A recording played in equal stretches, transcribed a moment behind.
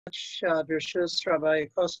Birshus, Rabbi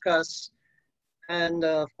Koskas, and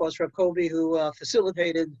of course, Reb Kobe, who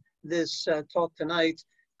facilitated this talk tonight.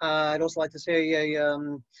 I'd also like to say a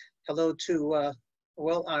hello to,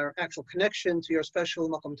 well, our actual connection to your special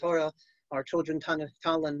Makom Torah, our children,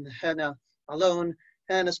 Tal and Hannah Alone,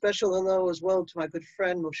 and a special hello as well to my good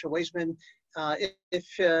friend, Moshe Weisman,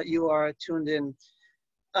 if you are tuned in.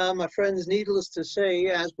 My friends, needless to say,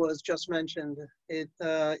 as was just mentioned, it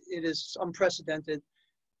is unprecedented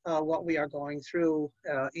what we are going through,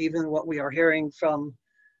 even what we are hearing from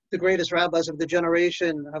the greatest rabbis of the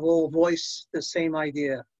generation have all voiced the same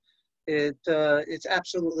idea. It's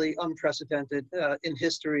absolutely unprecedented in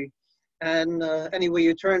history. And any way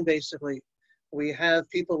you turn, basically, we have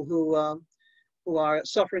people who are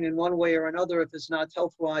suffering in one way or another. If it's not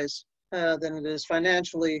health-wise, then it is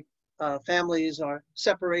financially. Families are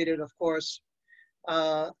separated, of course.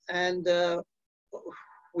 And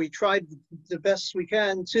we tried the best we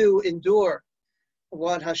can to endure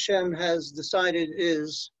what Hashem has decided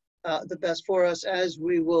is the best for us, as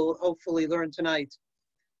we will hopefully learn tonight.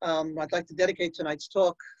 I'd like to dedicate tonight's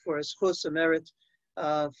talk for a schus, a merit,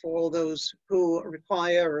 for all those who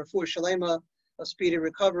require a refuah shalema, a speedy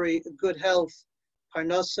recovery, good health,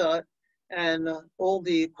 parnasa, and all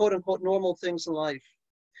the quote-unquote normal things in life.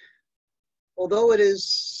 Although it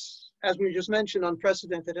is, as we just mentioned,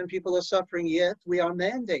 unprecedented and people are suffering, yet we are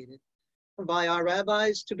mandated by our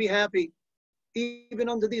rabbis to be happy, even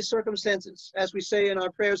under these circumstances. As we say in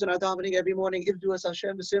our prayers and our davening every morning, Ivdu es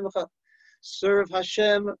Hashem b'simcha, serve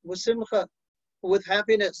Hashem with simcha, with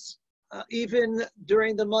happiness, even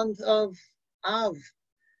during the month of Av,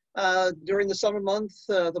 during the summer month,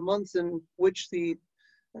 the month in which the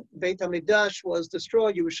Beit HaMikdash was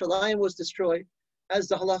destroyed, Yerushalayim was destroyed. As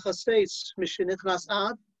the halacha states, Mishenichnas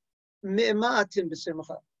Ad, mi'ma'atim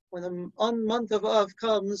b'simcha. When the month of Av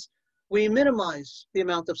comes, we minimize the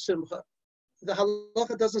amount of simcha. The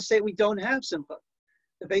halacha doesn't say we don't have simcha.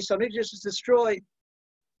 The Beit HaMikdash is destroyed.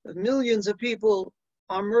 Millions of people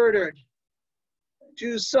are murdered.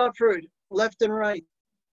 Jews suffered left and right.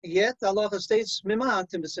 Yet, the halacha states,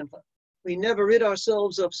 mi'ma'atim b'simcha. We never rid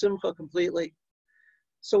ourselves of simcha completely.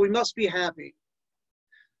 So we must be happy.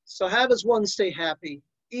 So how does one stay happy,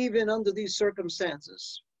 even under these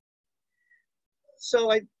circumstances?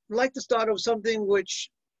 So I'd like to start with something which,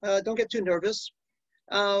 don't get too nervous,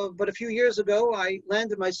 but a few years ago, I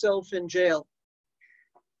landed myself in jail.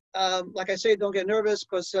 Like I say, don't get nervous,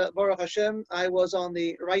 because Baruch Hashem, I was on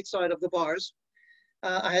the right side of the bars.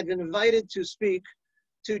 I had been invited to speak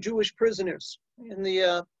to Jewish prisoners in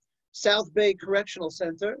the South Bay Correctional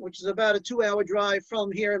Center, which is about a 2-hour drive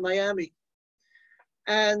from here in Miami.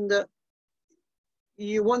 And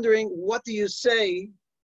you're wondering, what do you say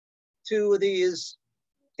to these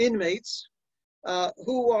inmates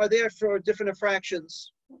who are there for different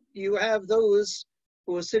infractions? You have those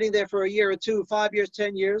who are sitting there for a year or two, 5 years,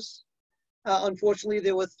 10 years. Unfortunately,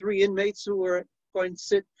 there were 3 inmates who were going to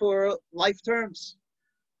sit for life terms,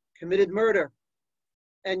 committed murder.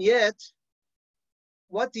 And yet,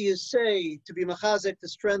 what do you say to be machazek, to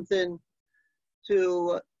strengthen,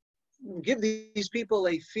 to give these people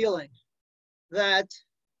a feeling that,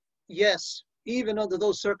 yes, even under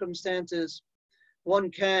those circumstances, one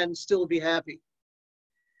can still be happy?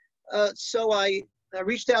 So I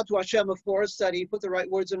reached out to Hashem, of course, that he put the right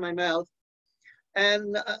words in my mouth.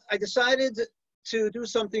 And I decided to do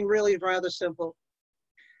something really rather simple.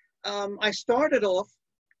 I started off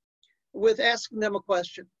with asking them a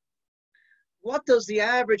question. What does the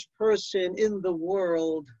average person in the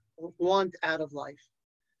world want out of life?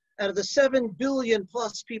 Out of the 7 billion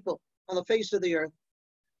plus people on the face of the earth,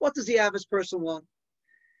 what does the average person want?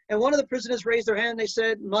 And one of the prisoners raised their hand, they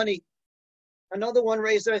said, money. Another one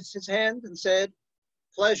raised his hand and said,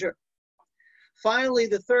 pleasure. Finally,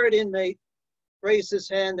 the 3rd inmate raised his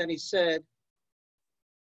hand and he said,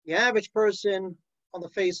 the average person on the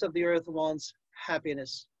face of the earth wants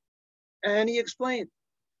happiness. And he explained.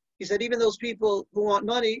 He said, even those people who want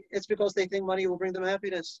money, it's because they think money will bring them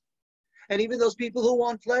happiness. And even those people who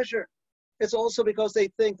want pleasure, it's also because they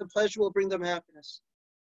think the pleasure will bring them happiness.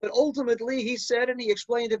 But ultimately, he said, and he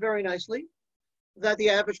explained it very nicely, that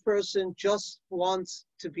the average person just wants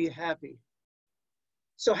to be happy.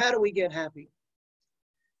 So how do we get happy?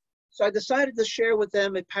 So I decided to share with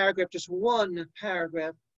them a paragraph, just one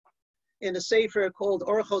paragraph, in a sefer called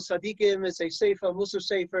Orchos Sadikim. It's a sefer, a Musar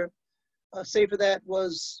sefer, a sefer that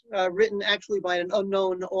was written actually by an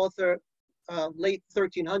unknown author, late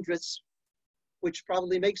 1300s, which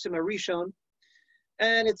probably makes him a Rishon.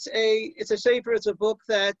 And it's a sefer, it's a book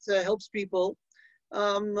that helps people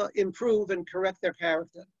improve and correct their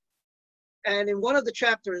character. And in one of the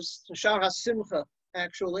chapters, Shar HaSimcha,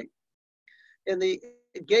 actually. In the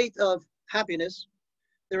gate of happiness,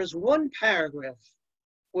 there is one paragraph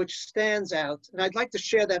which stands out. And I'd like to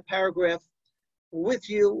share that paragraph with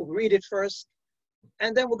you. We'll read it first,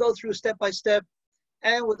 and then we'll go through step by step.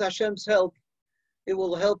 And with Hashem's help, it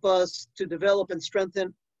will help us to develop and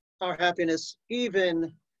strengthen our happiness,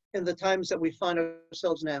 even in the times that we find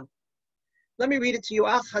ourselves now. Let me read it to you.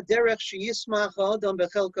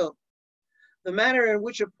 The manner in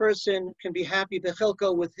which a person can be happy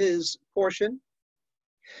bechelko with his portion,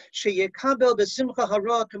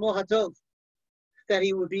 that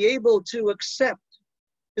he would be able to accept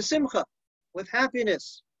besimcha, with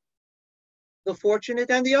happiness, the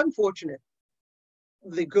fortunate and the unfortunate,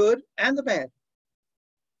 the good and the bad.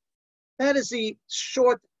 That is the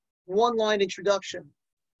short one-line introduction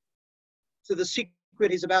to the secret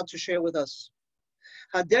he's about to share with us.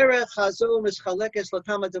 He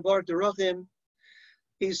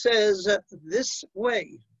says this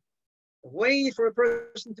way, the way for a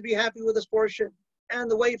person to be happy with his portion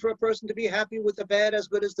and the way for a person to be happy with the bad as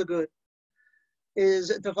good as the good, is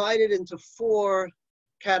divided into 4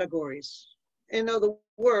 categories. In other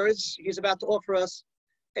words, he's about to offer us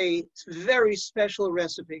a very special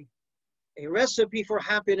recipe, a recipe for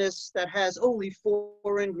happiness that has only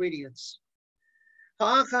 4 ingredients.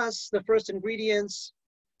 Ha'achas, the first ingredients,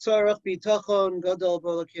 tzarach bitachon gadol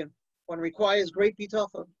b'Elokim. One requires great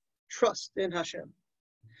bitachon, trust in Hashem.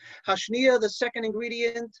 Hashniya, the second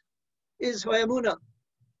ingredient, is vayamuna,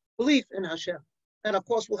 belief in Hashem. And of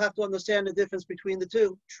course, we'll have to understand the difference between the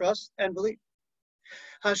two, trust and belief.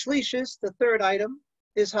 Hashlishis, the third item,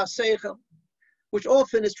 is haseichel, which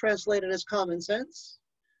often is translated as common sense.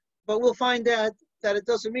 But we'll find out that it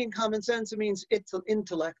doesn't mean common sense, it means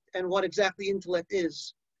intellect, and what exactly intellect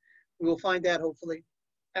is. We will find out, hopefully.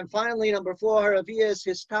 And finally, number 4, haraviyas,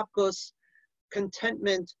 histapkos,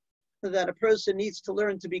 contentment, that a person needs to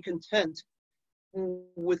learn to be content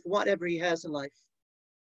with whatever he has in life.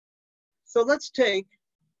 So let's take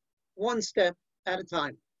one step at a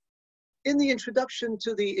time. In the introduction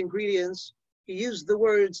to the ingredients, he used the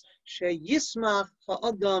words sheyismach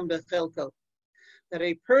ha'adam bechelko, that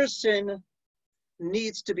a person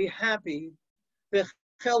needs to be happy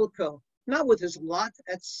bechelko, not with his lot,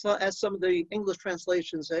 as some of the English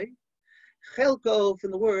translations say. Chelko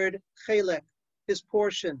from the word chelek, his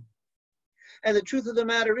portion. And the truth of the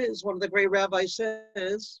matter is, one of the great rabbis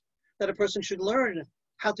says that a person should learn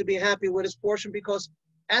how to be happy with his portion, because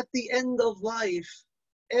at the end of life,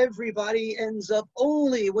 everybody ends up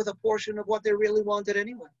only with a portion of what they really wanted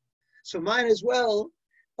anyway. So might as well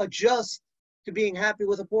adjust to being happy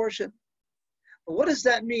with a portion. But what does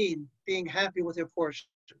that mean, being happy with your portion?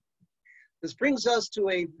 This brings us to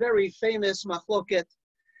a very famous machloket,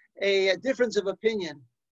 a difference of opinion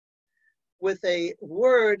with a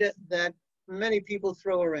word that many people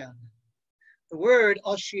throw around. The word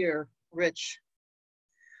ashir, rich.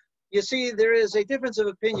 You see, there is a difference of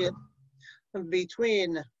opinion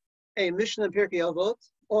between a Mishnah in Pirkei Avot,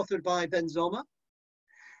 authored by Ben Zoma.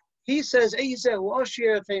 He says, Eizehu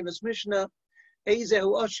ashir, famous Mishnah.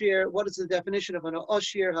 Eizehu ashir, what is the definition of an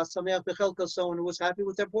ashir? Hasameach bechelko, someone who was happy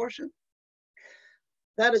with their portion.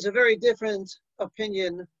 That is a very different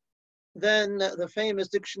opinion than the famous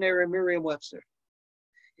dictionary Merriam-Webster.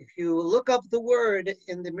 If you look up the word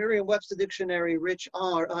in the Merriam-Webster dictionary, rich,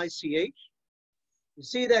 R-I-C-H, you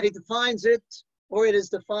see that he defines it, or it is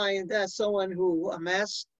defined as someone who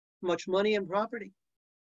amassed much money and property.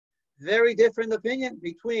 Very different opinion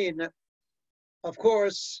between, of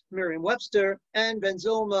course, Merriam-Webster and Ben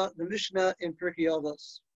Zoma, the Mishnah in Pirkei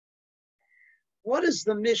Avos. What does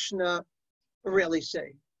the Mishnah really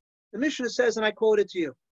say? The Mishnah says, and I quote it to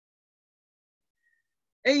you,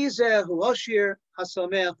 Eizehu ashir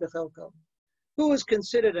hasameach bechelko. Who is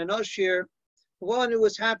considered an ashir? One who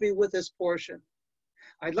is happy with his portion.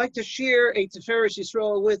 I'd like to share a Tiferes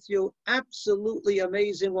Yisrael with you. Absolutely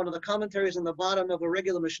amazing. One of the commentaries on the bottom of a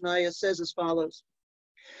regular Mishnah says as follows.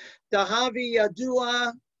 Dahavi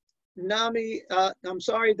Yadua Nami,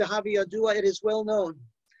 Dahavi Yadua, it is well known.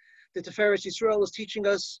 The Tiferes Yisrael is teaching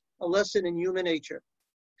us a lesson in human nature.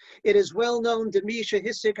 It is well known, Demisha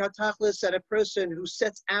Hisik Hatachlis, that a person who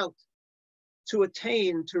sets out to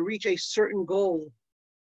attain, to reach a certain goal,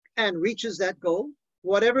 and reaches that goal,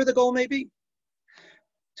 whatever the goal may be,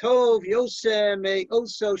 Tov Yosem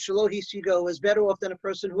Oso Shalohi Sigo, is better off than a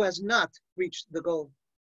person who has not reached the goal.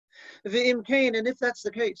 V'im Kain, and if that's the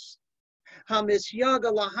case,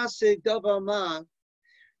 Hamisyaga Lahasig Davar Ma,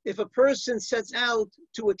 if a person sets out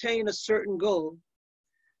to attain a certain goal,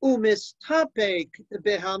 Umistapek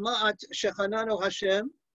Behamat Shechanano Hashem,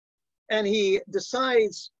 and he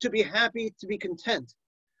decides to be happy, to be content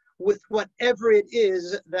with whatever it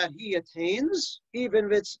is that he attains, even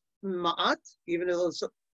if it's ma'at, even if it's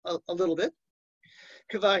a little bit,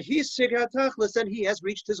 then he has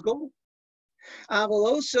reached his goal. But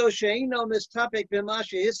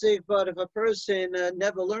if a person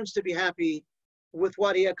never learns to be happy with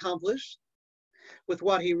what he accomplished, with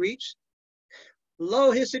what he reached,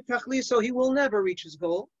 so he will never reach his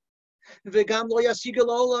goal.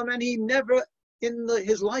 And he never in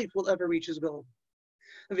his life will ever reach his goal.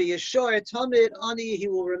 He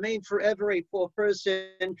will remain forever a poor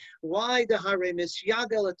person. Why?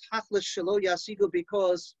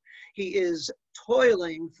 Because he is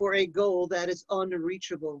toiling for a goal that is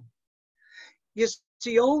unreachable. You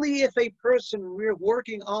see, only if a person we're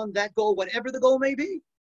working on that goal, whatever the goal may be,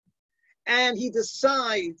 and he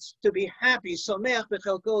decides to be happy,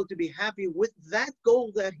 to be happy with that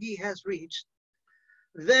goal that he has reached,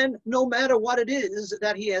 then no matter what it is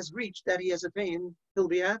that he has reached, that he has attained, he'll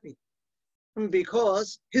be happy.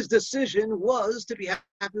 Because his decision was to be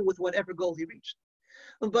happy with whatever goal he reached.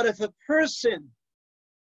 But if a person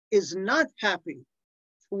is not happy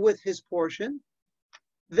with his portion,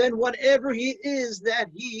 then whatever he is that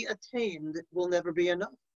he attained will never be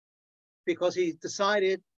enough. Because he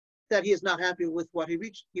decided that he is not happy with what he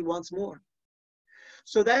reached. He wants more.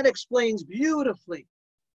 So that explains beautifully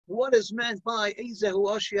what is meant by Ezehu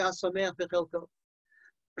Oshia Sameach B'Chelko.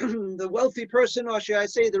 The wealthy person, or should I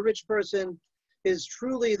say the rich person, is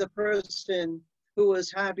truly the person who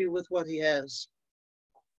is happy with what he has.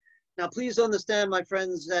 Now, please understand, my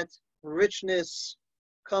friends, that richness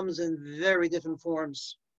comes in very different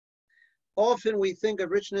forms. Often we think of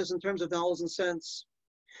richness in terms of dollars and cents.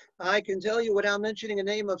 I can tell you, without mentioning the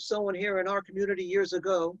name of someone here in our community years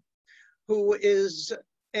ago, who is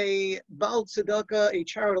a Baal Tzedakah, a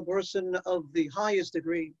charitable person of the highest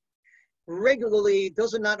degree, regularly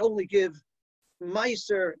doesn't not only give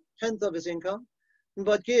Meiser 10th of his income,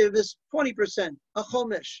 but gives 20%, a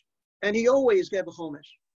chomesh. And he always gave a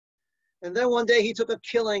chomesh. And then one day he took a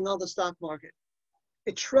killing on the stock market.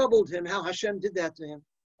 It troubled him how Hashem did that to him.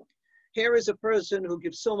 Here is a person who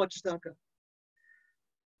gives so much tzedakah.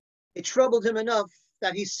 It troubled him enough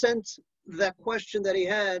that he sent that question that he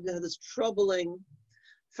had, this troubling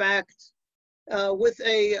fact, with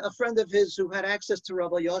a friend of his who had access to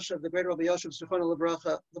Rabbi Yoshev, the great Rabbi Yoshev, Zichrono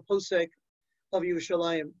Livracha, the posek of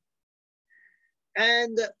Yerushalayim.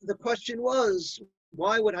 And the question was,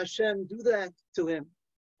 why would Hashem do that to him?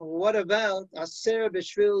 What about Aser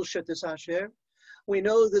B'Shvil Shetis Asher? We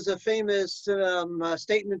know there's a famous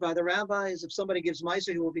statement by the rabbis: if somebody gives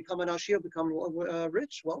Meiser, he will become an Asher, become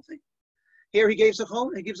rich, wealthy. Here he gives a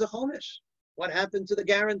chomesh. What happened to the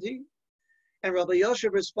guarantee? And Rabbi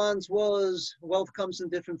Yoshev response was, wealth comes in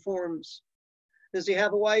different forms. Does he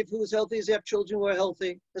have a wife who is healthy? Does he have children who are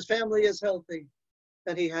healthy? His family is healthy.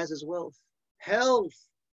 Then he has his wealth. Health,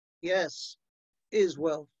 yes, is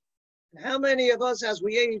wealth. And how many of us, as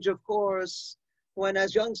we age, of course, when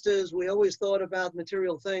as youngsters we always thought about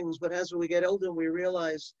material things, but as we get older we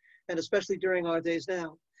realize, and especially during our days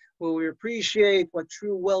now, where we appreciate what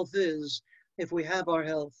true wealth is if we have our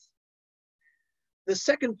health. The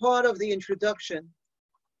second part of the introduction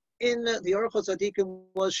in the Orchos Tzadikim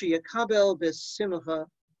was Sheyakabel B'Simcha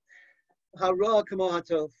Hara Kamo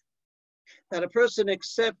Hatov, that a person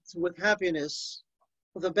accepts with happiness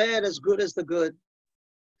the bad as good as the good.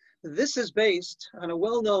 This is based on a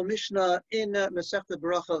well-known Mishnah in Masechta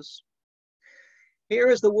Barachos.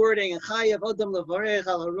 Here is the wording: Chayav Adam levarech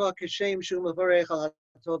al hara kashem shu mevarech al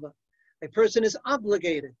hatova. A person is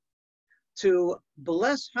obligated to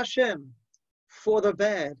bless Hashem for the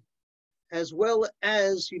bad, as well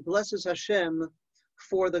as he blesses Hashem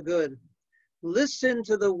for the good. Listen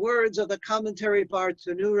to the words of the commentary Bar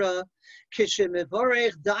Tanura,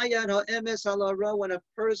 Kishemevarech Dayan ha'emes al hara, when a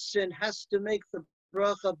person has to make the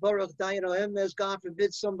bracha Baruch Dayan ha'emes, God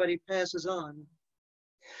forbid somebody passes on.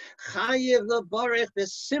 Chayev levarech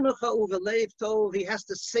b'simcha uvelev tov. He has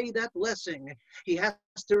to say that blessing. He has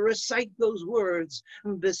to recite those words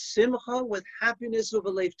b'simcha, with happiness,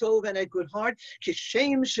 uvelev tov, and a good heart.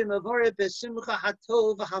 Kishem shemevarech b'simcha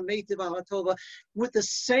hatov hametiv hatova, with the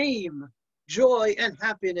same joy and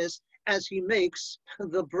happiness as he makes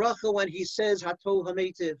the bracha when he says hatov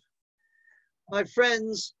hametiv. My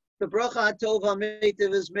friends, the bracha hatov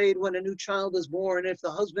hametiv is made when a new child is born. If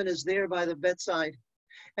the husband is there by the bedside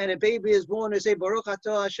and a baby is born, they say, Baruch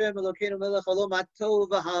atah Hashem Elokeinu melech haolam hatov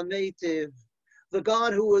hametiv, the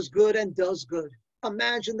God who is good and does good.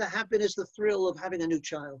 Imagine the happiness, the thrill of having a new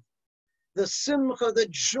child. The simcha, the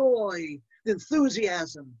joy, the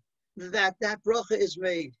enthusiasm that bracha is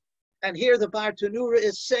made. And here the Bar Tanura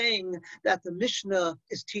is saying that the Mishnah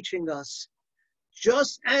is teaching us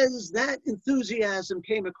Just as that enthusiasm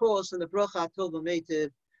came across in the bracha Tova Meitiv,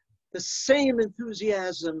 the same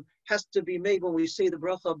enthusiasm has to be made when we say the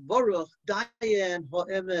bracha Baruch Dayan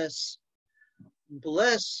Ha'emes.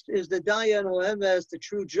 Blessed is the Dayan Ha'emes, the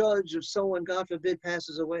true judge, if someone, God forbid,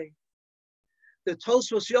 passes away. The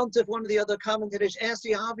Tosfos Yontif, one of the other commentators, asked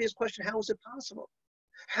the obvious question, how is it possible?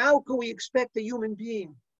 How can we expect a human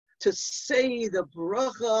being to say the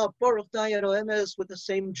bracha Baruch Dayan Ha'emes with the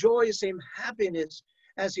same joy, same happiness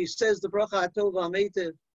as he says the bracha Tova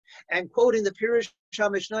Meitiv? And quoting the Pirush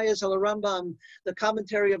HaMishnayos al Rambam, the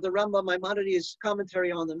commentary of the Rambam, Maimonides'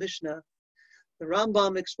 commentary on the Mishnah, the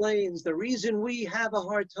Rambam explains the reason we have a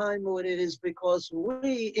hard time with it is because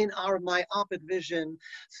we, in our myopic vision,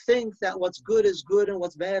 think that what's good is good and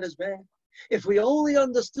what's bad is bad. If we only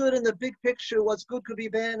understood in the big picture what's good could be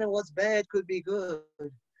bad and what's bad could be good,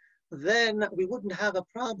 then we wouldn't have a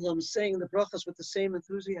problem saying the brachas with the same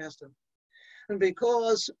enthusiasm. And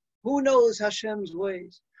because who knows Hashem's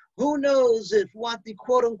ways? Who knows if what the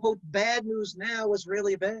quote-unquote bad news now is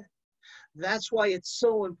really bad? That's why it's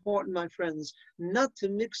so important, my friends, not to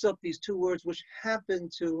mix up these two words which happen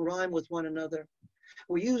to rhyme with one another.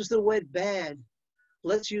 We use the word bad.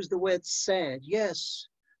 Let's use the word sad. Yes,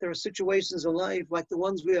 there are situations in life like the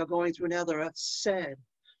ones we are going through now that are sad.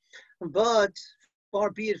 But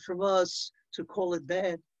far be it from us to call it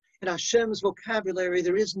bad. In Hashem's vocabulary,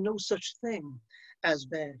 there is no such thing as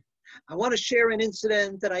bad. I want to share an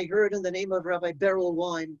incident that I heard in the name of Rabbi Beryl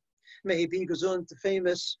Wein. May he be gesund, the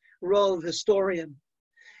famous Rav historian.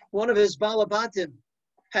 One of his balabatim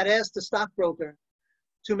had asked the stockbroker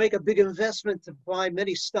to make a big investment to buy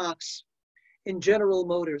many stocks in General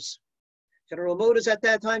Motors. General Motors at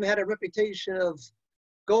that time had a reputation of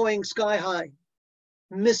going sky high.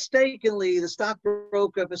 Mistakenly, the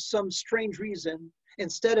stockbroker, for some strange reason,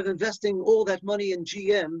 instead of investing all that money in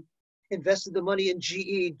GM, invested the money in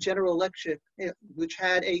GE, General Electric, which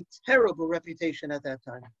had a terrible reputation at that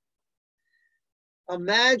time.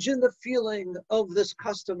 Imagine the feeling of this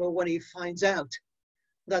customer when he finds out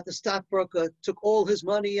that the stockbroker took all his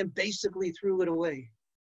money and basically threw it away.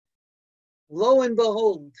 Lo and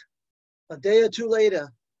behold, a day or two later,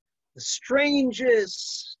 the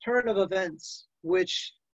strangest turn of events,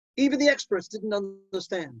 which even the experts didn't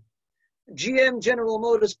understand. GM, General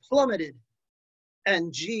Motors, plummeted,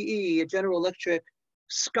 and GE, General Electric,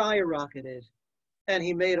 skyrocketed, and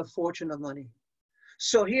he made a fortune of money.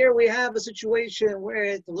 So here we have a situation where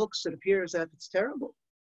it appears that it's terrible,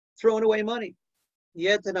 throwing away money.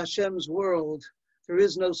 Yet in Hashem's world, there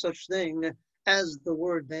is no such thing as the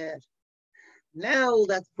word bad. Now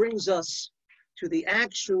that brings us to the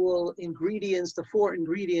actual ingredients, the 4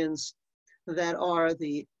 ingredients that are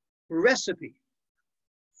the recipe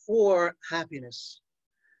for happiness.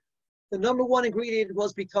 The number 1 ingredient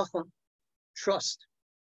was bitachon, trust.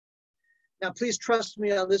 Now, please trust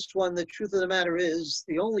me on this one. The truth of the matter is,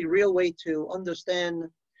 the only real way to understand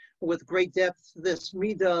with great depth this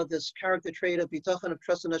midah, this character trait of bitachon, of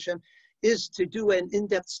trust in Hashem, is to do an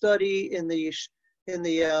in-depth study in the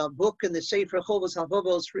book, in the Sefer Chovos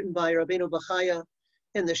HaLevavos, written by Rabbeinu Bachaya,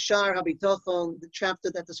 in the Shar HaBitachon, the chapter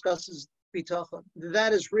that discusses bitachon.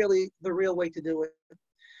 That is really the real way to do it.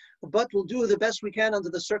 But we'll do the best we can under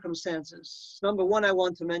the circumstances. Number 1, I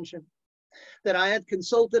want to mention that I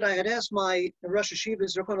had asked my Rosh Yeshiva,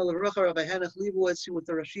 Zerchon Levracha, Rabbi Hanoch Leibowitz, with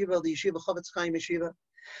the Rosh Yeshiva, the Yeshiva Chavetz Chaim Yeshiva.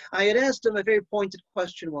 I had asked him a very pointed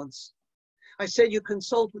question once. I said, you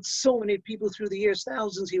consult with so many people through the years,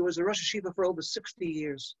 thousands. He was a Rosh Yeshiva for over 60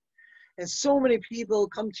 years. And so many people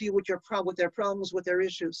come to you with their problems, with their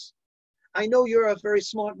issues. I know you're a very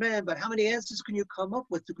smart man, but how many answers can you come up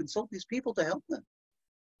with to consult these people to help them?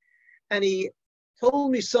 And he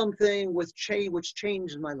told me something which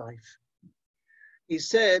changed my life. He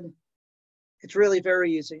said, it's really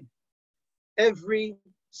very easy. Every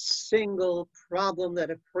single problem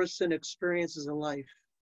that a person experiences in life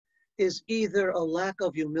is either a lack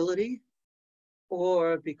of humility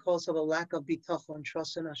or because of a lack of bitachon,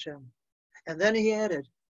 trust in Hashem. And then he added,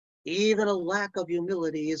 even a lack of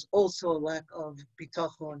humility is also a lack of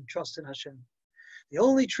bitachon, trust in Hashem. The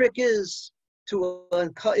only trick is to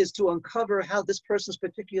uncover how this person's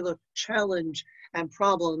particular challenge and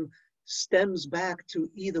problem stems back to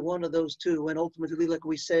either one of those two, and ultimately, like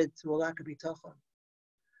we said, to a lack of bitachon.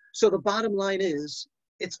 So the bottom line is,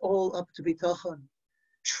 it's all up to bitachon.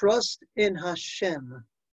 Trust in Hashem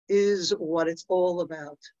is what it's all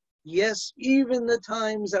about. Yes, even the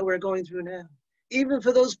times that we're going through now, even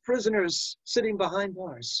for those prisoners sitting behind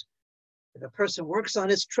bars, if a person works on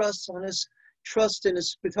his trust in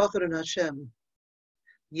his bitachon in Hashem,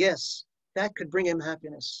 yes, that could bring him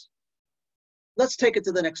happiness. Let's take it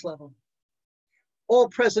to the next level. all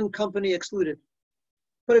present company excluded.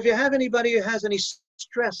 But if you have anybody who has any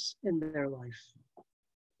stress in their life,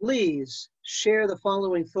 please share the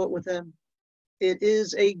following thought with them. It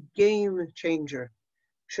is a game changer.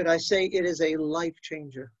 Should I say it is a life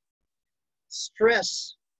changer?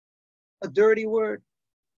 Stress, a dirty word.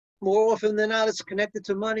 More often than not, it's connected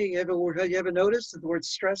to money. You ever notice that the word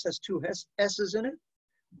stress has two S's in it?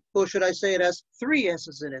 Or should I say it has three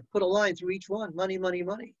S's in it? Put a line through each one. Money, money,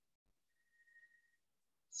 money.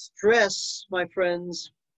 Stress, my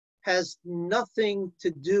friends, has nothing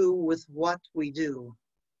to do with what we do.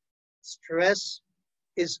 Stress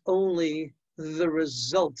is only the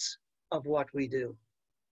result of what we do.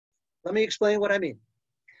 Let me explain what I mean.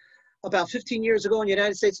 About 15 years ago in the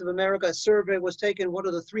United States of America, a survey was taken. What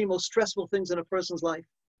are the three most stressful things in a person's life?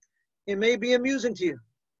 It may be amusing to you.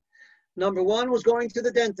 Number one was going to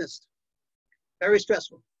the dentist. Very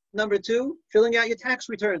stressful. Number two, filling out your tax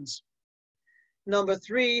returns. Number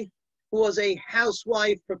three was a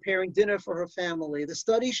housewife preparing dinner for her family. The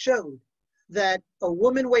study showed that a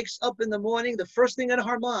woman wakes up in the morning, the first thing in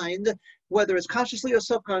her mind, whether it's consciously or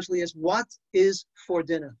subconsciously, is what is for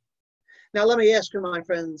dinner. Now, let me ask you, my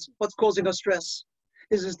friends, what's causing her stress?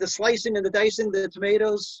 Is it the slicing and the dicing the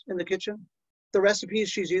tomatoes in the kitchen? The recipes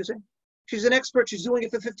she's using? She's an expert. She's doing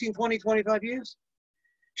it for 15, 20, 25 years.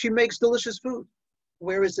 She makes delicious food.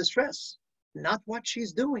 Where is the stress? Not what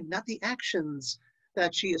she's doing, not the actions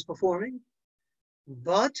that she is performing,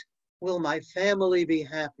 but will my family be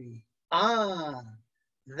happy?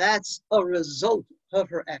 That's a result of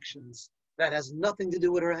her actions. That has nothing to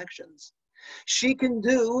do with her actions. She can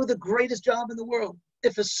do the greatest job in the world.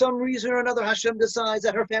 If for some reason or another Hashem decides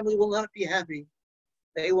that her family will not be happy,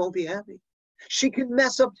 they won't be happy. She can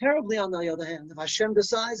mess up terribly on the other hand. If Hashem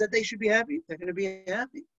decides that they should be happy, they're going to be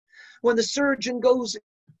happy. When the surgeon goes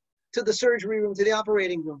to the surgery room, to the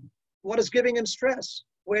operating room, what is giving him stress?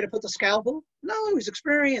 Where to put the scalpel? No, he's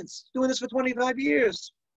experienced, doing this for 25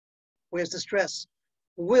 years. Where's the stress?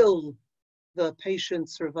 Will the patient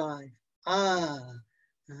survive?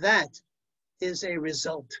 That is a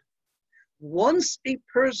result. Once a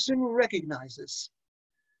person recognizes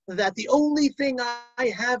that the only thing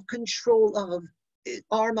I have control of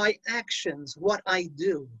are my actions, what I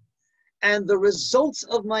do, and the results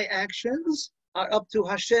of my actions are up to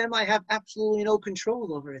Hashem, I have absolutely no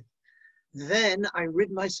control over it, then I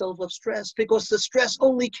rid myself of stress, because the stress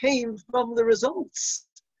only came from the results,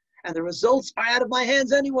 and the results are out of my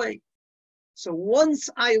hands anyway. So once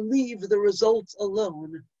I leave the results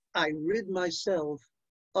alone, I rid myself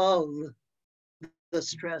of the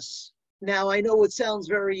stress. Now, I know it sounds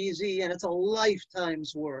very easy and it's a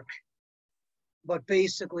lifetime's work, but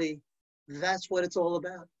basically, that's what it's all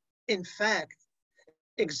about. In fact,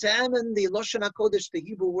 examine the Lashon HaKodesh, the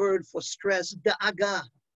Hebrew word for stress, da'aga.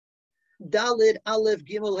 Dalid, Aleph,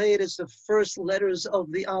 Gimel, Hed is the first letters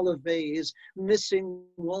of the Aleph Beis. Missing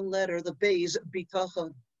one letter, the Beis,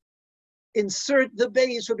 bitachon. Insert the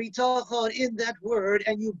Beis for bitachon in that word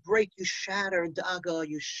and you shatter da'aga,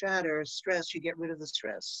 you shatter stress, you get rid of the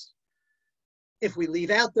stress. If we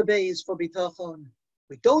leave out the Beis for bitachon,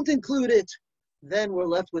 we don't include it, then we're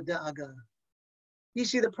left with da'aga. You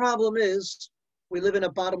see, the problem is we live in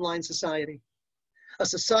a bottom line society. A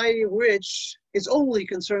society which is only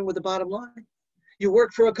concerned with the bottom line. You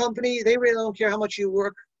work for a company, they really don't care how much you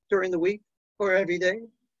work during the week or every day.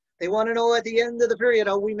 They want to know at the end of the period,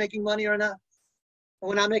 are we making money or not? If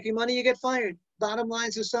we're not making money, you get fired. Bottom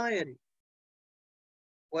line society.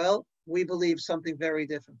 Well, we believe something very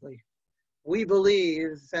differently. We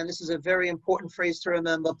believe, and this is a very important phrase to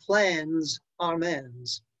remember, plans are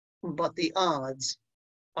man's, but the odds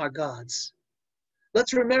are God's.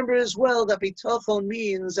 Let's remember as well that bitachon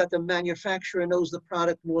means that the manufacturer knows the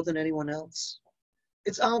product more than anyone else.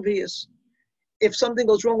 It's obvious. If something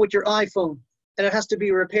goes wrong with your iPhone and it has to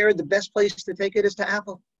be repaired, the best place to take it is to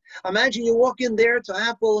Apple. Imagine you walk in there to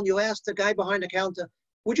Apple and you ask the guy behind the counter,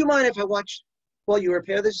 would you mind if I watch while you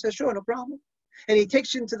repair this? He says, sure, no problem. And he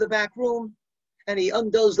takes you into the back room and he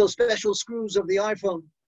undoes those special screws of the iPhone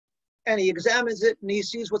and he examines it and he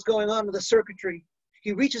sees what's going on with the circuitry.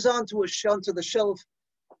 He reaches onto the shelf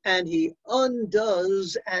and he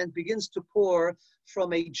undoes and begins to pour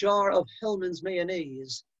from a jar of Hellman's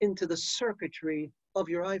mayonnaise into the circuitry of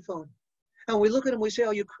your iPhone. And we look at him, we say,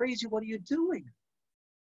 are you crazy? What are you doing?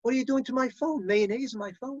 What are you doing to my phone? Mayonnaise in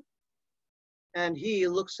my phone? And he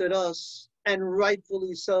looks at us and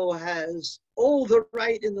rightfully so has all the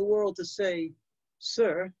right in the world to say,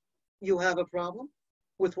 sir, you have a problem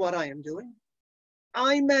with what I am doing.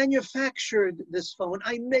 I manufactured this phone.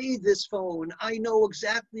 I made this phone. I know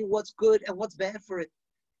exactly what's good and what's bad for it.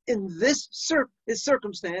 In this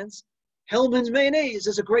circumstance, Hellman's mayonnaise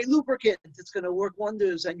is a great lubricant. It's going to work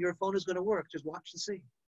wonders and your phone is going to work. Just watch and see.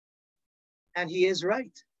 And he is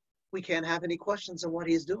right. We can't have any questions on what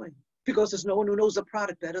he is doing because there's no one who knows the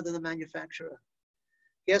product better than the manufacturer.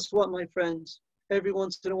 Guess what, my friends? Every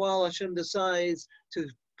once in a while, Hashem decides to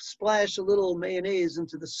splash a little mayonnaise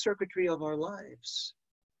into the circuitry of our lives.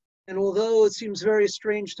 And although it seems very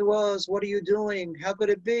strange to us, what are you doing? How could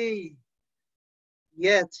it be?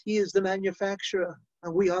 Yet he is the manufacturer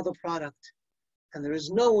and we are the product. And there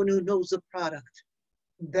is no one who knows the product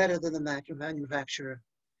better than the manufacturer.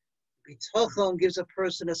 Bitachon gives a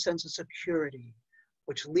person a sense of security,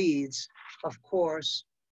 which leads, of course,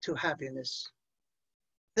 to happiness.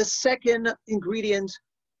 The second ingredient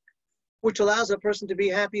which allows a person to be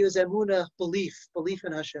happy is emunah, belief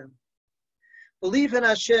in Hashem. Belief in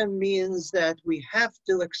Hashem means that we have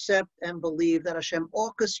to accept and believe that Hashem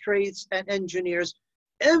orchestrates and engineers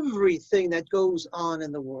everything that goes on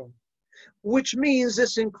in the world, which means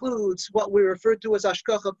this includes what we refer to as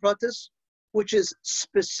hashgacha pratis, which is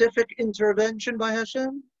specific intervention by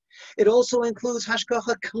Hashem. It also includes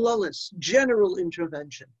hashgacha klalis, general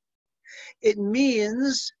intervention. It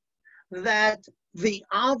means that the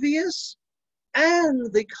obvious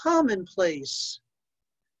and the commonplace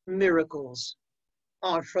miracles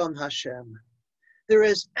are from Hashem. There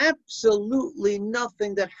is absolutely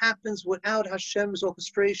nothing that happens without Hashem's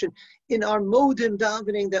orchestration. In our modim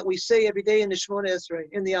davening that we say every day in the Shemona Esrei,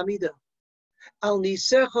 in the Amidah, Al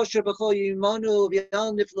nisecha shebecho yimanu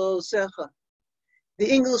v'al niflosecha. The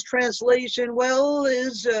English translation, well,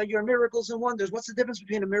 is your miracles and wonders. What's the difference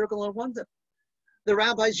between a miracle and a wonder? The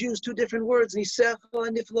rabbis use two different words, nisecha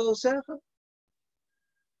and niflosecha.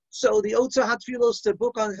 So the Otzah HaTfilos, the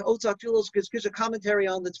book on Otzah HaTfilos, gives a commentary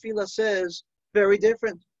on the Tefillah, says, very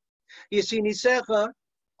different. You see, nisecha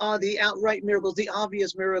are the outright miracles, the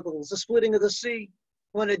obvious miracles, the splitting of the sea,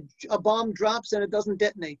 when a bomb drops and it doesn't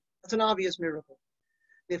detonate. That's an obvious miracle.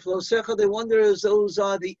 Niflosecha, the wonders, those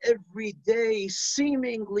are the everyday,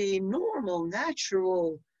 seemingly normal,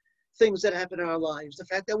 natural things that happen in our lives. The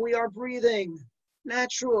fact that we are breathing,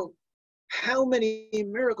 natural. How many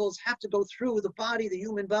miracles have to go through the body, the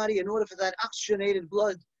human body, in order for that oxygenated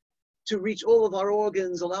blood to reach all of our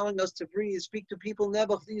organs, allowing us to breathe, speak to people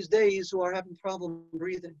never these days who are having problem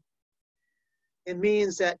breathing. It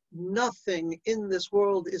means that nothing in this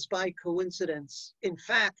world is by coincidence. In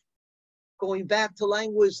fact, going back to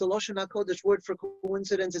language, the Lashon HaKodesh word for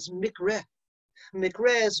coincidence is mikreh.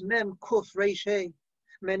 Mikreh is mem kuf reish hey.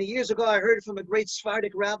 Many years ago, I heard from a great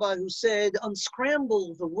Sephardic rabbi who said,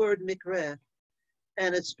 unscramble the word mikreh,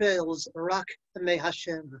 and it spells rak me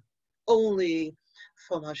Hashem, only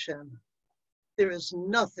from Hashem. There is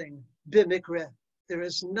nothing b'mikreh. There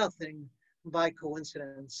is nothing by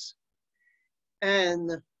coincidence.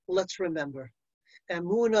 And let's remember,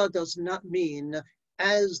 emunah does not mean,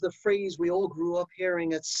 as the phrase we all grew up hearing,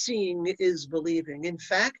 that seeing is believing. In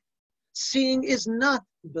fact, seeing is not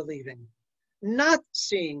believing. Not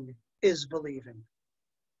seeing is believing.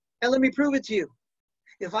 And let me prove it to you.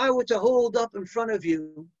 If I were to hold up in front of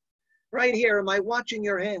you, right here, am I watching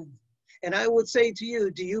your hand? And I would say to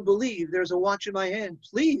you, do you believe there's a watch in my hand?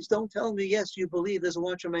 Please don't tell me, yes, you believe there's a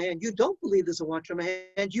watch in my hand. You don't believe there's a watch in my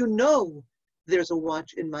hand. You know there's a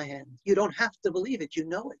watch in my hand. You don't have to believe it. You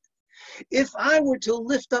know it. If I were to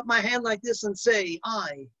lift up my hand like this and say,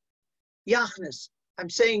 I, Yachnes,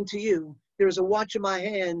 I'm saying to you, there's a watch in my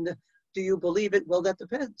hand. Do you believe it? Well, that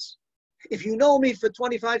depends. If you know me for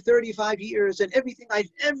 25, 35 years and everything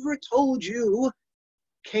I've ever told you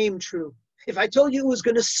came true. If I told you it was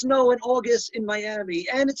going to snow in August in Miami,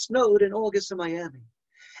 and it snowed in August in Miami,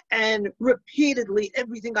 and repeatedly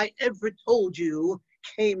everything I ever told you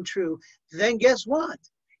came true, then guess what?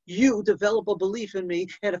 You develop a belief in me,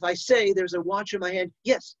 and if I say there's a watch in my hand,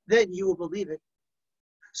 yes, then you will believe it.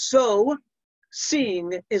 So,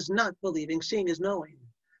 seeing is not believing, seeing is knowing.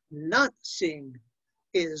 Not seeing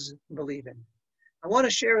is believing. I want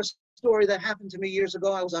to share a story that happened to me years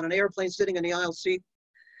ago. I was on an airplane sitting in the aisle seat,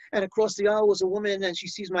 and across the aisle was a woman, and she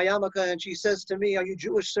sees my yarmulke, and she says to me, are you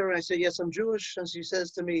Jewish, sir? And I said, yes, I'm Jewish. And she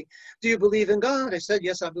says to me, do you believe in God? I said,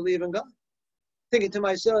 yes, I believe in God. Thinking to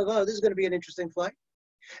myself, oh, this is going to be an interesting flight.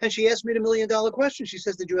 And she asked me the $1 million question. She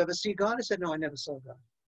says, did you ever see God? I said, no, I never saw God.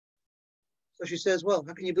 So she says, well,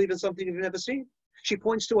 how can you believe in something you've never seen? She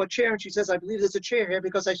points to a chair and she says, I believe there's a chair here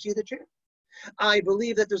because I see the chair. I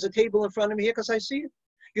believe that there's a table in front of me here because I see it.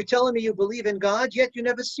 You're telling me you believe in God, yet you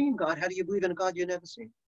never seen God. How do you believe in a God you never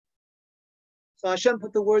seen? So Hashem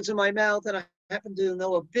put the words in my mouth, and I happen to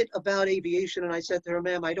know a bit about aviation, and I said to her,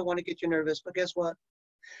 ma'am, I don't want to get you nervous, but guess what?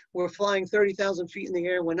 We're flying 30,000 feet in the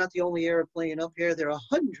air. We're not the only airplane up here. There are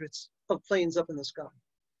hundreds of planes up in the sky.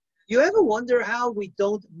 You ever wonder how we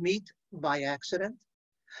don't meet by accident?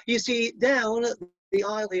 You see, down the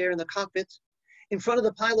aisle here in the cockpit, in front of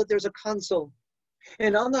the pilot, there's a console.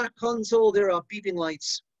 And on that console, there are beeping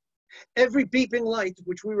lights. Every beeping light,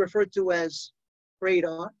 which we refer to as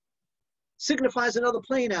radar, signifies another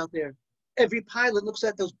plane out there. Every pilot looks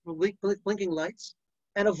at those blinking lights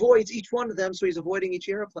and avoids each one of them, so he's avoiding each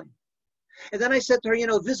airplane. And then I said to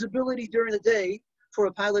her, visibility during the day for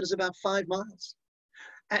a pilot is about 5 miles.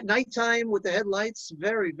 At nighttime with the headlights,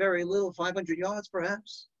 very, very little, 500 yards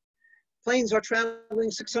perhaps. Planes are traveling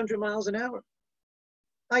 600 miles an hour.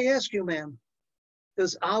 I ask you, ma'am,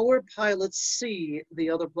 does our pilot see the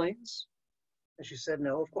other planes? And she said,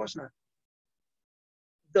 no, of course not.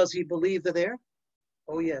 Does he believe they're there?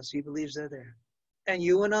 Oh yes, he believes they're there. And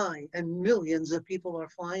you and I and millions of people are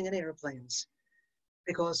flying in airplanes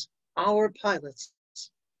because our pilots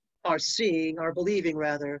are believing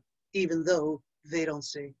rather, even though they don't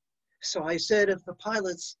see. So I said, if the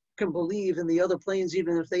pilots can believe in the other planes,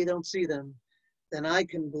 even if they don't see them, then I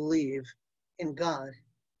can believe in God,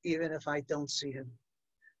 even if I don't see him.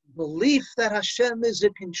 Belief that Hashem is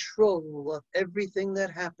in control of everything that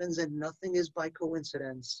happens and nothing is by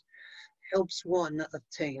coincidence helps one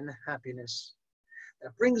attain happiness.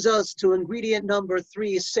 That brings us to ingredient number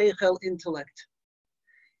 3, seichel, intellect.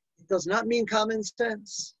 It does not mean common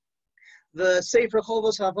sense. The Sefer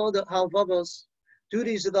Chovos Halvavos,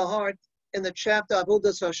 duties of the heart, in the chapter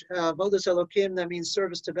Avodas Elokim, that means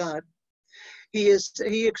service to God, he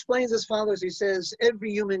explains as follows. He says,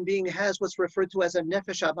 every human being has what's referred to as a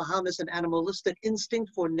nefesh habahamis, an animalistic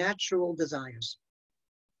instinct for natural desires.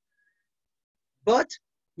 But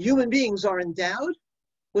human beings are endowed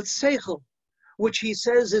with seichel, which he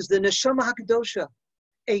says is the neshama hakadosha,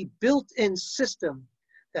 a built-in system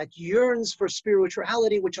that yearns for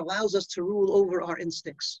spirituality, which allows us to rule over our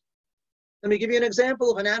instincts. Let me give you an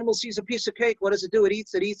example. If an animal sees a piece of cake, what does it do? It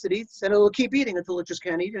eats, and it will keep eating until it just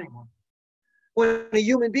can't eat anymore. When a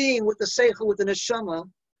human being with the seichel, with the neshama,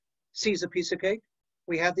 sees a piece of cake,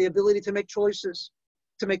 we have the ability to make choices,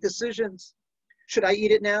 to make decisions. Should I eat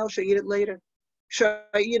it now? Should I eat it later? Should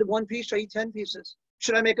I eat one piece? Should I eat 10 pieces?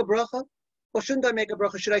 Should I make a bracha? Or shouldn't I make a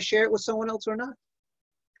bracha? Should I share it with someone else or not?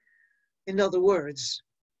 In other words,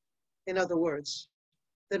 the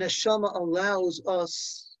neshama allows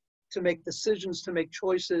us to make decisions, to make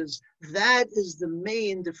choices. That is the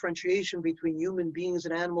main differentiation between human beings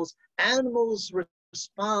and animals. Animals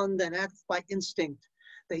respond and act by instinct.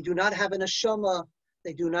 They do not have a neshama.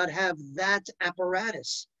 They do not have that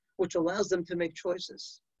apparatus which allows them to make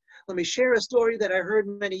choices. Let me share a story that I heard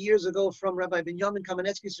many years ago from Rabbi Binyamin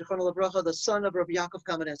Kamenetsky, Zichrono Livracha, the son of Rabbi Yaakov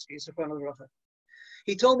Kamenetsky, Zichrono Livracha.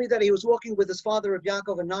 He told me that he was walking with his father, Rabbi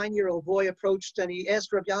Yaakov. A 9-year-old boy approached and he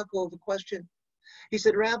asked Rabbi Yaakov a question. He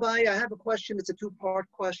said, Rabbi, I have a question. It's a 2-part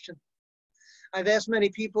question. I've asked many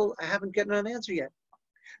people. I haven't gotten an answer yet.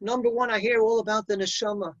 Number 1, I hear all about the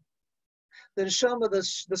neshama. The neshama,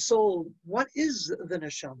 the soul. What is the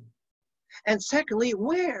neshama? And secondly,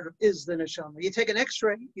 where is the neshama? You take an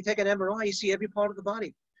X-ray, you take an MRI, you see every part of the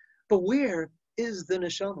body. But where is the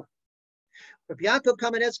neshama? Rabbi Yaakov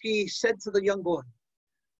Kamenetsky said to the young boy,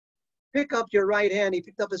 pick up your right hand. He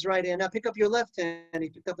picked up his right hand. Now pick up your left hand. He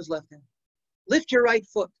picked up his left hand. Lift your right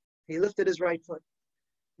foot. He lifted his right foot.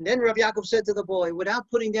 And then Rabbi Yaakov said to the boy, without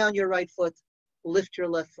putting down your right foot, lift your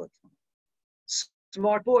left foot.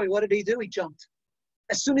 Smart boy, what did he do? He jumped.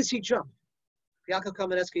 As soon as he jumped, Yaakov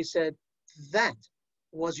Kamenetsky said, that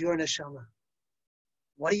was your neshama.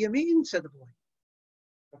 What do you mean? Said the boy.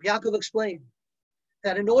 Rabbi Yaakov explained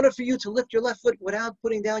that in order for you to lift your left foot without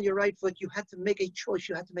putting down your right foot, you had to make a choice.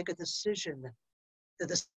 You had to make a decision.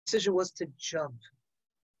 The decision was to jump.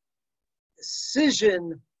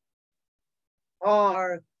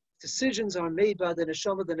 Decisions are made by the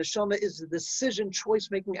neshama. The neshama is the decision,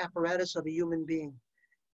 choice-making apparatus of a human being.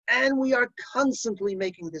 And we are constantly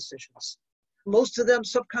making decisions. Most of them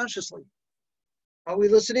subconsciously. Are we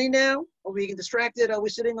listening now? Are we getting distracted? Are we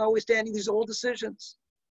sitting? Are we standing? These are all decisions.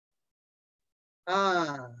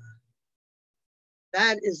 That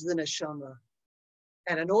is the neshama.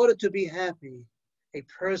 And in order to be happy, a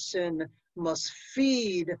person must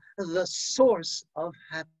feed the source of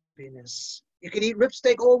happiness. You can eat rib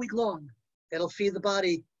steak all week long. It'll feed the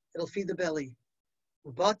body. It'll feed the belly.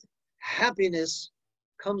 But happiness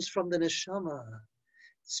comes from the neshama,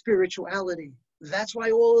 spirituality. That's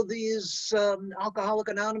why all of these Alcoholic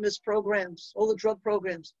Anonymous programs, all the drug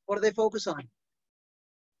programs, what do they focus on?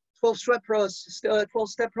 12-step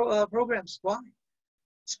programs. Why?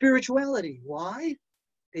 Spirituality. Why?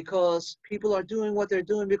 Because people are doing what they're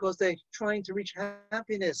doing because they're trying to reach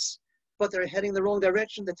happiness, but they're heading the wrong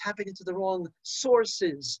direction. They're tapping into the wrong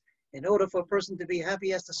sources. In order for a person to be happy,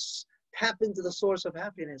 he has to tap into the source of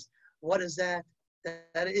happiness. What is that?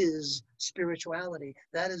 That is spirituality.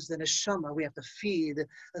 That is the neshama. We have to feed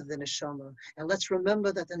the neshama. And let's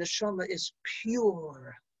remember that the neshama is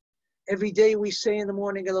pure. Every day we say in the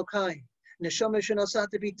morning, Elokai, neshama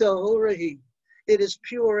shenasata b'tahorahi. It is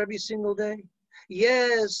pure every single day.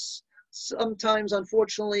 Yes, sometimes,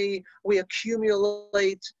 unfortunately, we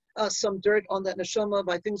accumulate some dirt on that neshama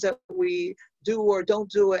by things that we do or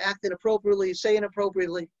don't do, or act inappropriately, say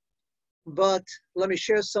inappropriately. But let me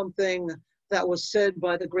share something that was said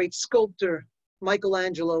by the great sculptor,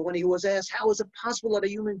 Michelangelo, when he was asked, how is it possible that a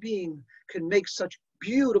human being can make such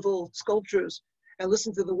beautiful sculptures? And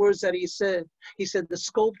listen to the words that he said. He said, the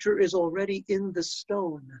sculpture is already in the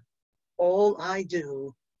stone. All I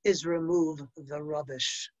do is remove the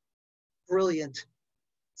rubbish. Brilliant.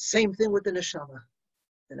 Same thing with the neshama.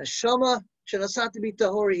 The neshama, shenasati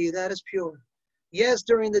b'tahori, that is pure. Yes,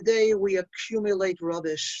 during the day we accumulate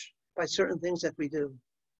rubbish by certain things that we do.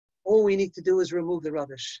 All we need to do is remove the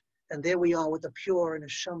rubbish. And there we are with the pure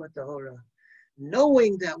neshama tahora.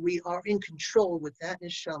 Knowing that we are in control with that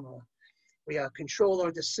neshama, we are control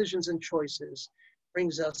our decisions and choices,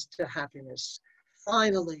 brings us to happiness.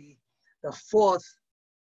 Finally, the fourth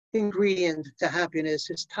ingredient to happiness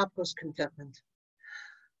is tapos, contentment.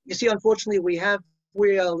 You see, unfortunately, we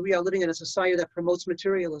are living in a society that promotes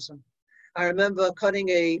materialism. I remember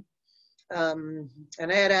cutting an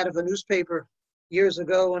ad out of a newspaper years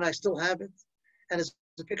ago, and I still have it. And it's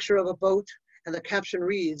a picture of a boat, and the caption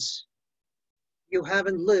reads, "You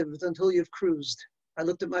haven't lived until you've cruised." I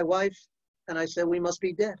looked at my wife, and I said, "We must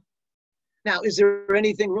be dead." Now, is there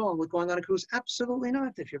anything wrong with going on a cruise? Absolutely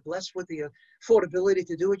not. If you're blessed with the affordability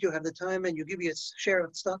to do it, you have the time, and you give you a share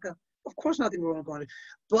of tzedakah. Of course, nothing wrong with going.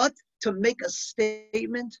 But to make a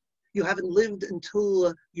statement, you haven't lived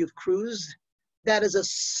until you've cruised, that is a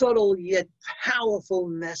subtle yet powerful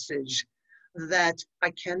message that I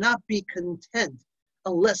cannot be content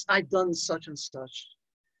unless I've done such and such.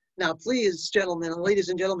 Now, please, gentlemen and ladies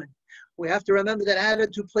and gentlemen, we have to remember that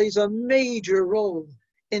attitude plays a major role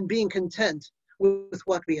in being content with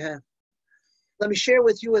what we have. Let me share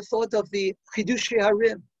with you a thought of the Chidushei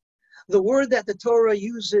Harim. The word that the Torah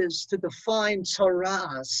uses to define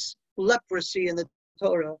tzaras, leprosy in the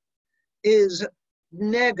Torah, is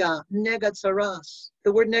nega tzaras.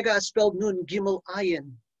 The word nega is spelled nun gimel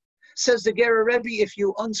ayin. Says the Ger Rebbe, if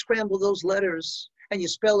you unscramble those letters and you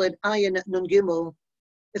spell it ayin nun gimel,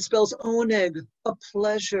 it spells oneg, a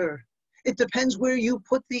pleasure. It depends where you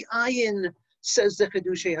put the ayin, says the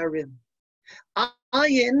Chidushei Harim.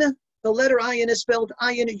 Ayin, the letter ayin is spelled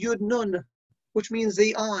ayin yud nun, which means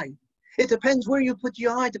the eye. It depends where you put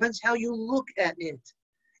your eye. It depends how you look at it.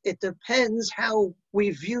 It depends how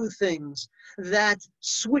we view things. That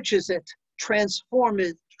switches it, transform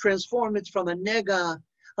it from a nega,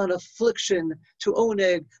 an affliction, to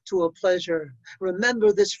oneg, to a pleasure.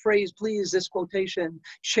 Remember this phrase, please, this quotation.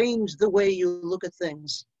 Change the way you look at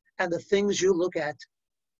things, and the things you look at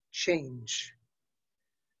change.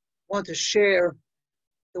 I want to share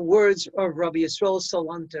the words of Rabbi Yisrael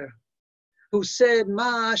Salanter, who said,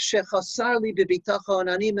 "Ma shechasar li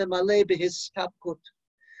b'bitachon ani memale b'histapkut."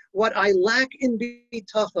 What I lack in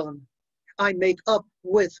bitachon, I make up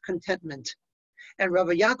with contentment. And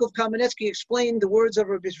Rabbi Yaakov Kamenetsky explained the words of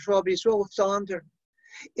Rabbi Yisrael Salanter.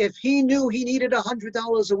 If he knew he needed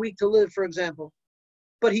 $100 a week to live, for example,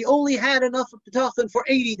 but he only had enough of bitachon for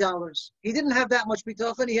 $80, he didn't have that much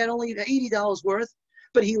bitachon. He had only $80 worth,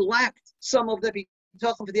 but he lacked some of the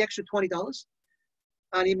bitachon for the extra $20.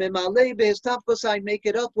 I make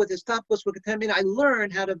it up with his tapos with contentment. I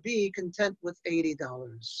learn how to be content with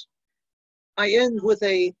 $80. I end with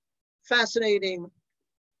a fascinating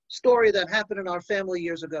story that happened in our family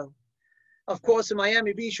years ago. Of course, in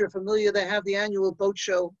Miami Beach, you're familiar, they have the annual boat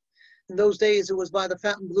show. In those days, it was by the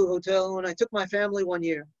Fontainebleau Hotel, and I took my family one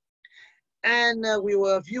year. And we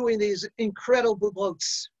were viewing these incredible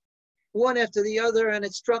boats, one after the other, and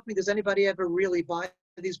it struck me, does anybody ever really buy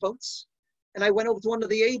these boats? And I went over to one of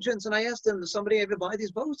the agents and I asked him, does somebody ever buy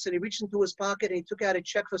these boats? And he reached into his pocket and he took out a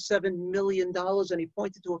check for $7 million and he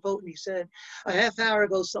pointed to a boat and he said, a half hour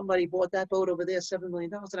ago, somebody bought that boat over there, $7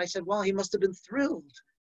 million. And I said, wow, he must have been thrilled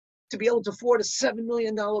to be able to afford a $7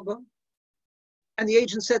 million boat. And the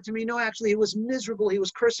agent said to me, no, actually, he was miserable. He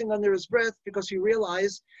was cursing under his breath because he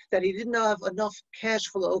realized that he didn't have enough cash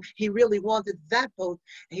flow. He really wanted that boat.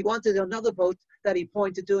 He wanted another boat that he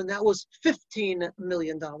pointed to, and that was $15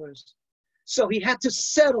 million. So he had to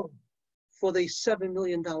settle for the $7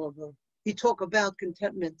 million boat. He talked about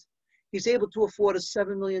contentment. He's able to afford a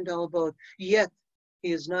 $7 million boat, yet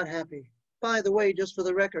he is not happy. By the way, just for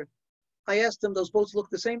the record, I asked him, those boats look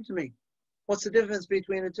the same to me. What's the difference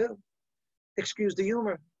between the two? Excuse the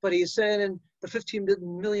humor, but he said in the $15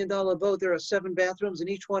 million boat, there are 7 bathrooms and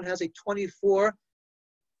each one has a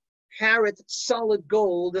 24-carat solid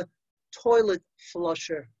gold toilet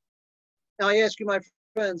flusher. Now I ask you, my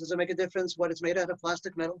friends, does it make a difference what it's made out of,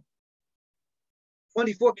 plastic, metal?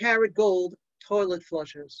 24-carat gold toilet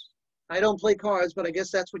flushers. I don't play cards, but I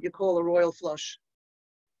guess that's what you call a royal flush.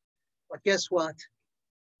 But guess what?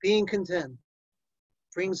 Being content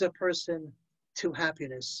brings a person to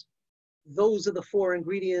happiness. Those are the 4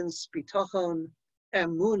 ingredients: bitachon,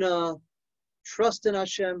 emunah, trust in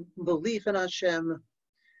Hashem, belief in Hashem,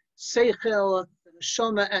 seichel,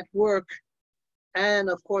 neshama at work, and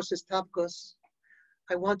of course istapkus.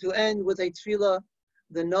 I want to end with a tefillah.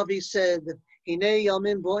 The Navi said, Hinei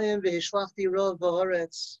yamim bo'im v'hishlachti rov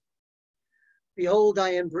b'haaretz. Behold, I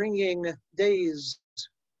am bringing days,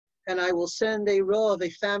 and I will send a rov,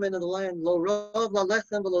 a famine in the land. Lo rov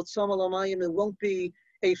lalechem v'lo tzom alamayim. It won't be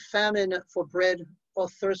a famine for bread or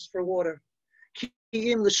thirst for water. Ki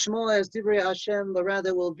im l'shmo as divrei Hashem, but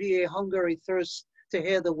rather will be a hunger, a thirst to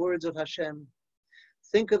hear the words of Hashem.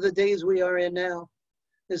 Think of the days we are in now.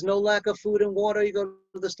 There's no lack of food and water. You go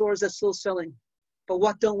to the stores, that's still selling. But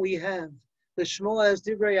what don't we have? The Shmo as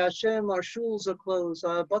Divrei Hashem, our shuls are closed.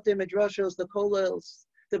 Our Batei Midrashos, the kollels,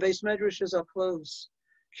 the base medrashes are closed.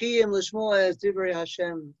 Kiyim l'shmo as Divrei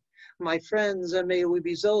Hashem. My friends, may we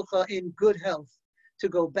be zocha in good health to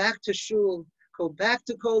go back to shul, go back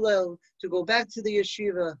to kollel, to go back to the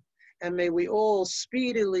yeshiva, and may we all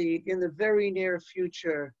speedily, in the very near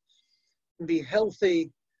future, be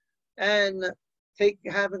healthy and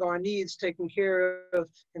having our needs taken care of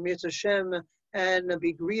in Mitzvah Hashem, and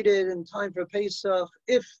be greeted in time for Pesach,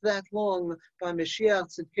 if that long, by Mashiach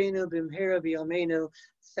Tzidkenu B'mhera B'yameinu.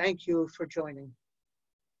 Thank you for joining.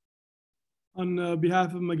 On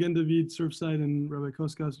behalf of Magen David, Surfside, and Rabbi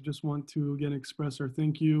Koskas, I just want to again express our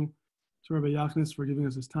thank you to Rabbi Yachnes for giving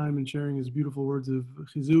us his time and sharing his beautiful words of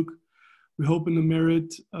chizuk. We hope in the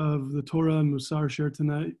merit of the Torah and Musar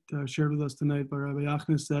shared with us tonight by Rabbi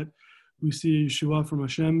Yachnes that we see Yeshua from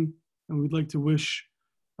Hashem, and we'd like to wish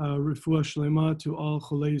Refuah Shlema to all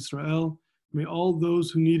Cholei Yisrael. May all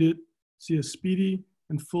those who need it see a speedy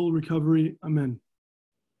and full recovery. Amen.